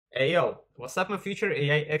Hey yo, what's up my future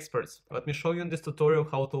AI experts? Let me show you in this tutorial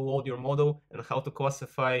how to load your model and how to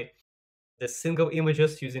classify the single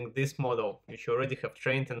images using this model, which you already have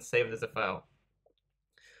trained and saved as a file.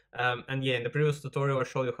 And yeah, in the previous tutorial I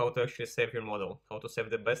showed you how to actually save your model, how to save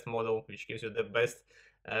the best model, which gives you the best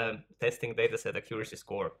testing dataset accuracy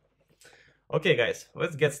score. Okay guys,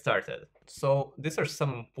 let's get started. So these are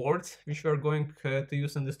some ports which we are going to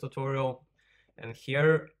use in this tutorial. And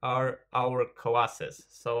here are our classes.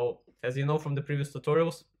 So as you know from the previous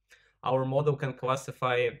tutorials, our model can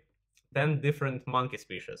classify 10 different monkey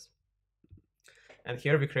species. And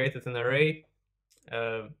here we created an array,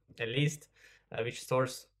 a list, which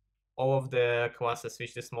stores all of the classes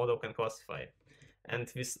which this model can classify.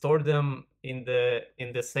 And we store them in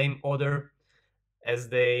the same order as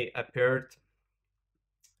they appeared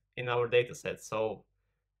in our dataset. So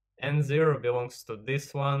N0 belongs to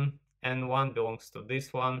this one, N1 belongs to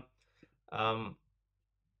this one.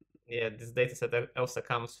 Yeah, this dataset also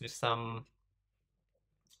comes with some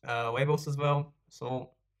labels as well. So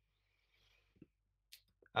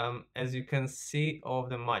as you can see, all of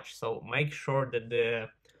them match. So make sure that the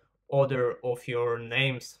order of your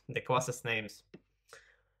names, the classes names,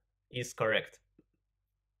 is correct.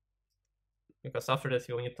 Because after that,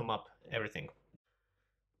 you'll need to map everything.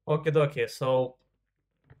 Okay, dokie. So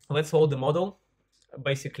let's load the model.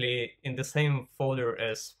 Basically, in the same folder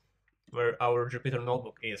as where our Jupyter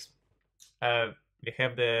notebook is, we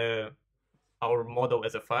have our model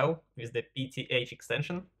as a file with the PTH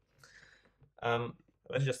extension.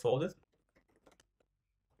 Let's just load it.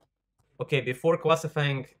 Okay, before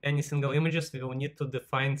classifying any single images, we will need to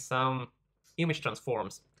define some image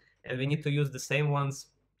transforms. And we need to use the same ones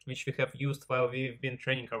which we have used while we've been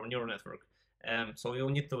training our neural network. So we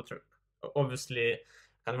will need to obviously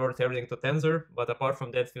convert everything to tensor, but apart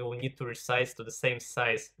from that, we will need to resize to the same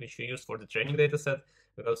size which we used for the training dataset,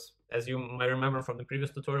 because as you might remember from the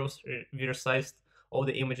previous tutorials, we resized all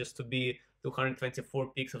the images to be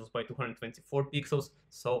 224 pixels by 224 pixels.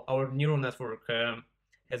 So our neural network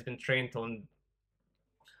has been trained on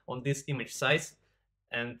this image size,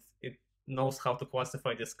 and it knows how to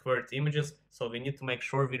classify the squared images. So we need to make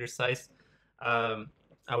sure we resize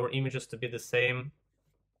our images to be the same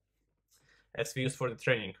as we use for the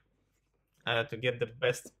training to get the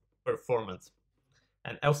best performance.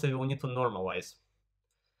 And also we will need to normalize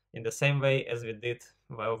in the same way as we did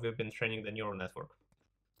while we've been training the neural network.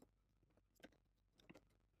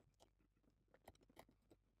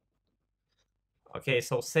 Okay,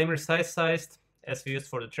 so same resize sized as we used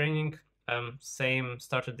for the training, same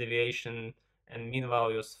standard deviation and mean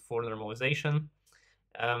values for normalization.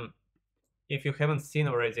 If you haven't seen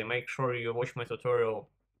already, make sure you watch my tutorial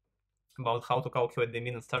about how to calculate the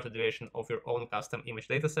mean and standard deviation of your own custom image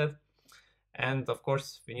dataset. And of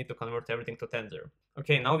course, we need to convert everything to tensor.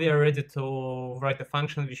 Okay, now we are ready to write a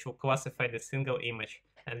function which will classify the single image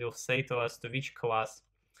and will say to us to which class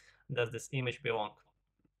does this image belong.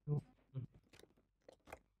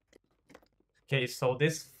 Okay, so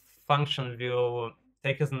this function will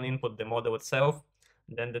take as an input the model itself,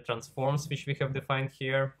 then the transforms which we have defined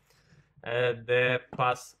here, the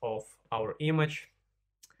class of our image,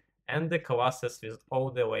 and the classes with all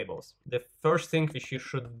the labels. The first thing which you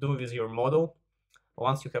should do with your model,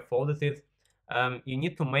 once you have loaded it, you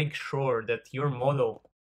need to make sure that your model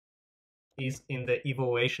is in the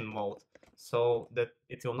evaluation mode, so that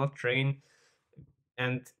it will not train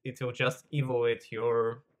and it will just evaluate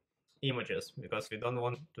your images, because we don't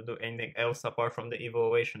want to do anything else apart from the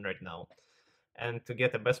evaluation right now. And to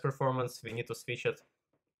get the best performance, we need to switch it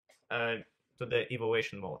to the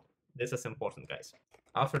evaluation mode. This is important, guys.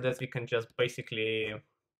 After that, we can just basically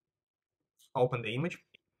open the image.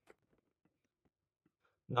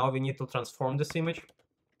 Now we need to transform this image.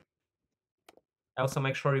 Also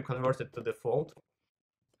make sure you convert it to default.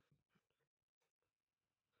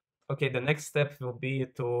 Okay, the next step will be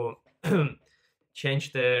to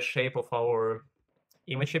change the shape of our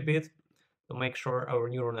image a bit to make sure our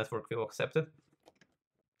neural network will accept it.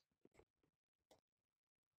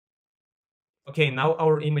 Okay, now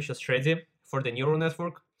our image is ready for the neural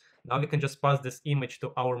network. Now we can just pass this image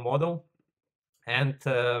to our model and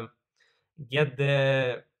get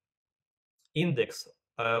the index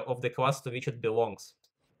of the class to which it belongs.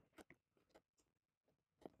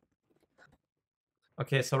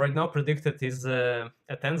 Okay, so right now predicted is a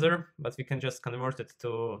tensor, but we can just convert it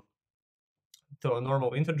to a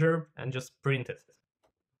normal integer and just print it.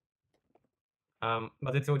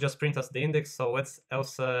 But it will just print us the index, so let's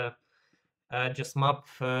also just map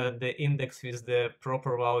the index with the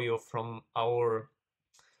proper value from our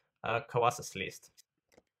classes list.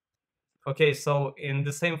 Okay, so in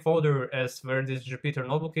the same folder as where this Jupyter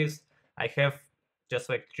notebook is, I have just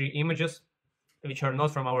like 3 images, which are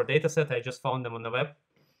not from our dataset. I just found them on the web.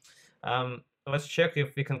 Let's check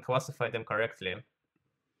if we can classify them correctly.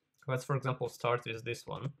 Let's, for example, start with this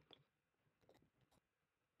one.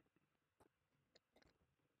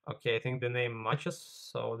 Okay, I think the name matches,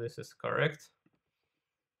 so this is correct.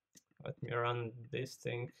 Let me run this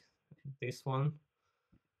thing, this one.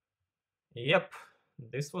 Yep,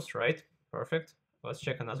 this was right. Perfect. Let's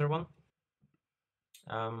check another one.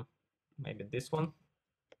 Maybe this one.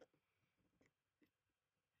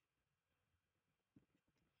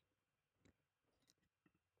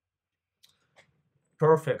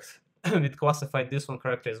 Perfect. It classified this one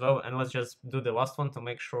correctly as well. And let's just do the last one to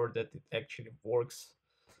make sure that it actually works.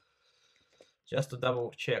 Just to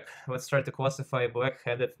double check. Let's try to classify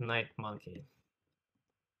black-headed night monkey.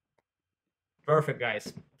 Perfect,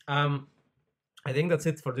 guys. I think that's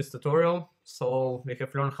it for this tutorial. So we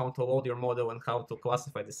have learned how to load your model and how to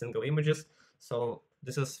classify the single images. So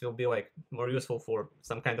this will be like more useful for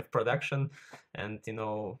some kind of production and, you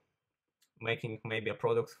know, making maybe a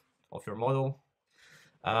product of your model.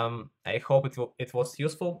 I hope it was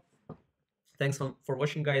useful. Thanks for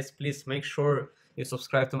watching, guys. Please make sure you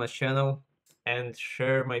subscribe to my channel and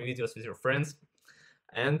share my videos with your friends.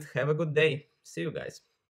 And have a good day. See you guys.